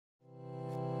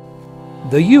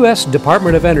The U.S.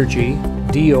 Department of Energy,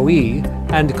 DOE,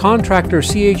 and contractor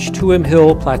CH2M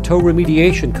Hill Plateau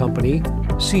Remediation Company,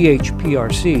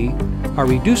 CHPRC, are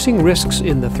reducing risks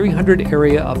in the 300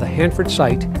 area of the Hanford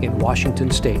site in Washington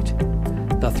State.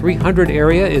 The 300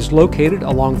 area is located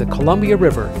along the Columbia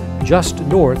River, just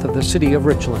north of the city of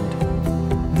Richland.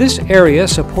 This area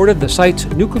supported the site's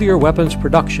nuclear weapons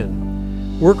production.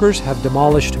 Workers have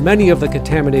demolished many of the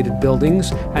contaminated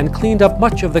buildings and cleaned up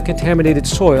much of the contaminated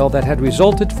soil that had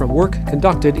resulted from work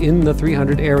conducted in the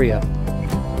 300 area.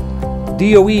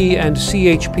 DOE and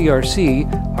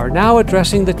CHPRC are now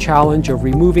addressing the challenge of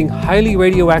removing highly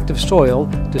radioactive soil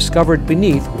discovered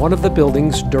beneath one of the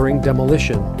buildings during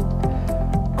demolition.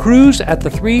 Crews at the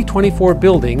 324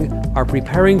 building are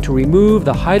preparing to remove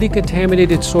the highly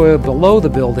contaminated soil below the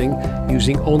building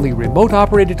using only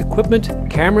remote-operated equipment,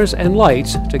 cameras, and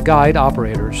lights to guide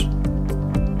operators.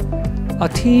 A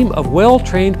team of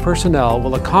well-trained personnel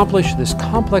will accomplish this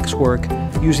complex work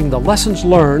using the lessons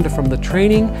learned from the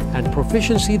training and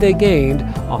proficiency they gained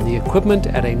on the equipment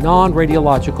at a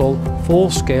non-radiological,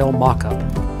 full-scale mock-up.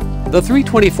 The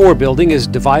 324 building is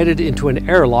divided into an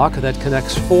airlock that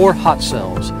connects 4 hot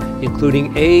cells,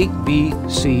 including A, B,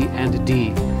 C, and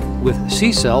D, with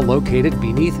C cell located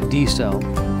beneath D cell.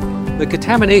 The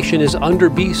contamination is under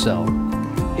B cell.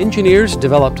 Engineers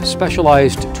developed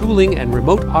specialized tooling and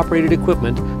remote-operated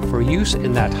equipment for use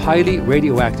in that highly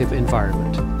radioactive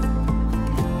environment.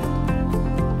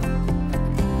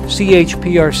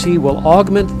 CHPRC will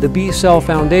augment the B cell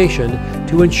foundation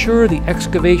to ensure the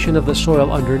excavation of the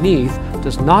soil underneath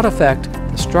does not affect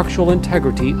the structural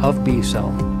integrity of B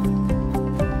cell.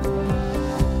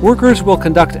 Workers will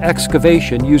conduct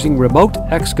excavation using remote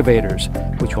excavators,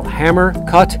 which will hammer,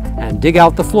 cut, and dig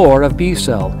out the floor of B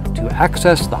cell to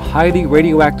access the highly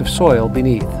radioactive soil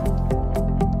beneath.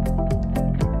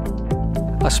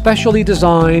 A specially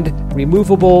designed,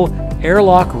 removable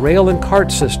airlock rail and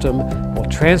cart system will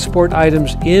transport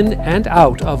items in and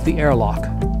out of the airlock.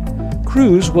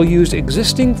 Crews will use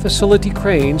existing facility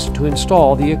cranes to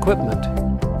install the equipment.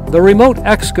 The remote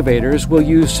excavators will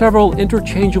use several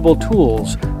interchangeable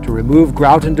tools to remove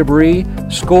grout and debris,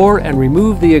 score and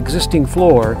remove the existing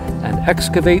floor, and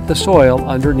excavate the soil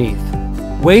underneath.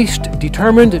 Waste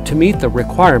determined to meet the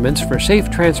requirements for safe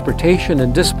transportation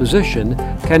and disposition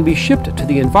can be shipped to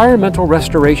the Environmental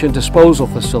Restoration Disposal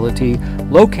Facility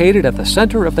located at the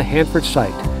center of the Hanford site,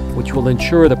 which will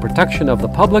ensure the protection of the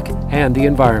public and the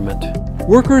environment.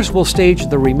 Workers will stage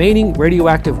the remaining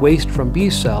radioactive waste from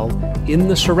B cell in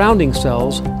the surrounding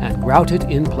cells and grout it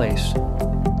in place.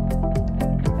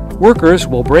 Workers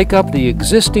will break up the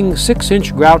existing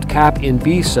 6-inch grout cap in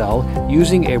B cell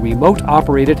using a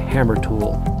remote-operated hammer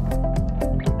tool.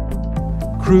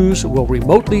 Crews will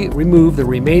remotely remove the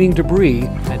remaining debris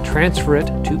and transfer it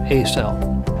to A cell.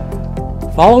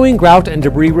 Following grout and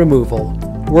debris removal,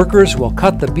 workers will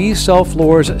cut the B cell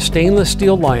floor's stainless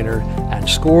steel liner and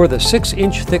score the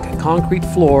 6-inch thick concrete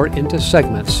floor into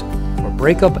segments for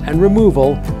breakup and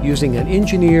removal using an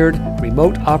engineered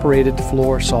remote-operated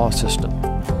floor saw system.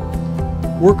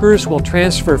 Workers will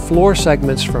transfer floor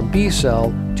segments from B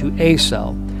cell to A cell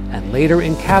and later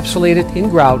encapsulate it in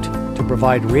grout to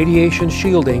provide radiation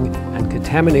shielding and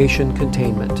contamination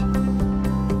containment.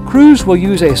 Crews will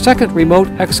use a second remote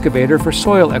excavator for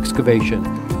soil excavation,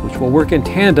 which will work in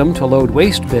tandem to load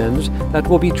waste bins that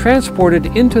will be transported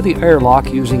into the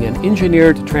airlock using an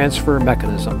engineered transfer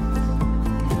mechanism.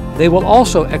 They will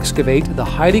also excavate the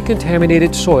highly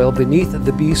contaminated soil beneath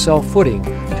the B cell footing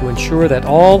to ensure that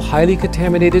all highly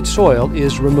contaminated soil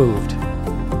is removed.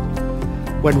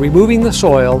 When removing the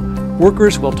soil,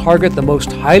 workers will target the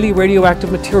most highly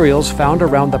radioactive materials found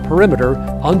around the perimeter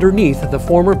underneath the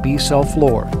former B cell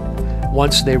floor.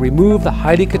 Once they remove the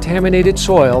highly contaminated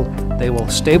soil, they will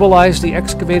stabilize the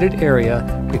excavated area,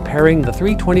 preparing the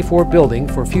 324 building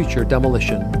for future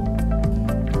demolition.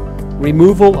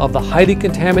 Removal of the highly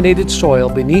contaminated soil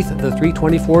beneath the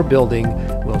 324 building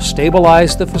will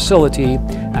stabilize the facility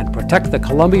and protect the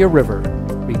Columbia River,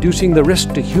 reducing the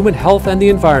risk to human health and the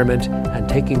environment and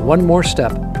taking one more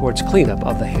step towards cleanup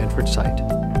of the Hanford site.